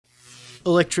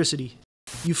Electricity.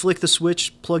 You flick the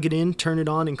switch, plug it in, turn it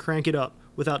on, and crank it up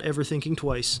without ever thinking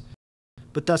twice.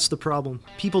 But that's the problem.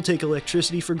 People take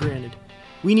electricity for granted.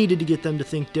 We needed to get them to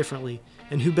think differently,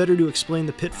 and who better to explain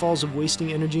the pitfalls of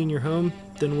wasting energy in your home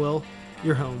than, well,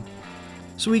 your home.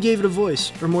 So we gave it a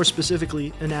voice, or more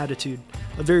specifically, an attitude.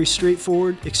 A very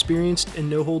straightforward, experienced,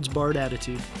 and no-holds-barred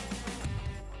attitude.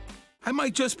 I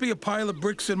might just be a pile of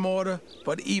bricks and mortar,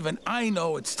 but even I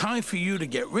know it's time for you to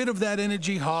get rid of that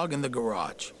energy hog in the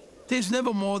garage. There's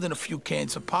never more than a few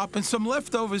cans of pop and some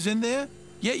leftovers in there,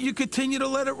 yet you continue to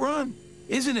let it run.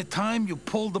 Isn't it time you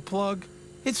pulled the plug?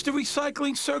 It's the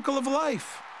recycling circle of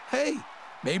life. Hey,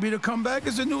 maybe it'll come back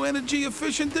as a new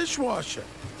energy-efficient dishwasher.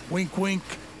 Wink, wink,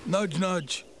 nudge,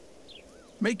 nudge.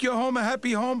 Make your home a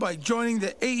happy home by joining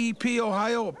the AEP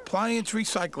Ohio Appliance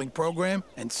Recycling Program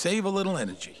and save a little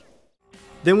energy.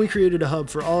 Then we created a hub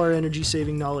for all our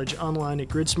energy-saving knowledge online at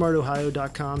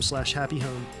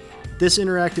gridsmartohio.com/happyhome. This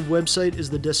interactive website is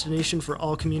the destination for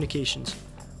all communications,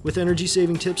 with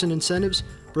energy-saving tips and incentives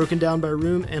broken down by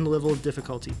room and level of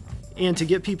difficulty. And to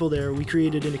get people there, we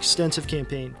created an extensive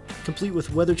campaign, complete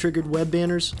with weather-triggered web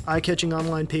banners, eye-catching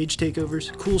online page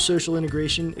takeovers, cool social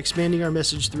integration, expanding our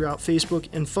message throughout Facebook,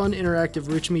 and fun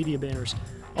interactive rich media banners,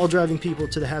 all driving people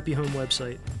to the Happy Home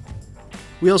website.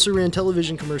 We also ran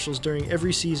television commercials during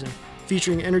every season,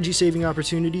 featuring energy-saving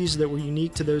opportunities that were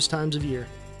unique to those times of year.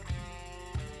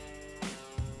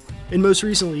 And most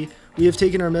recently, we have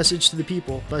taken our message to the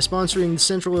people by sponsoring the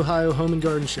Central Ohio Home and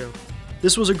Garden Show.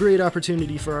 This was a great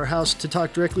opportunity for our house to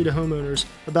talk directly to homeowners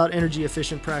about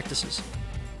energy-efficient practices.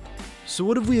 So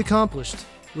what have we accomplished?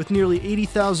 With nearly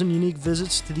 80,000 unique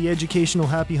visits to the educational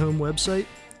Happy Home website,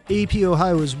 AEP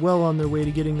Ohio is well on their way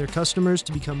to getting their customers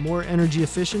to become more energy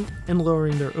efficient and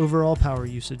lowering their overall power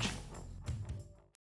usage.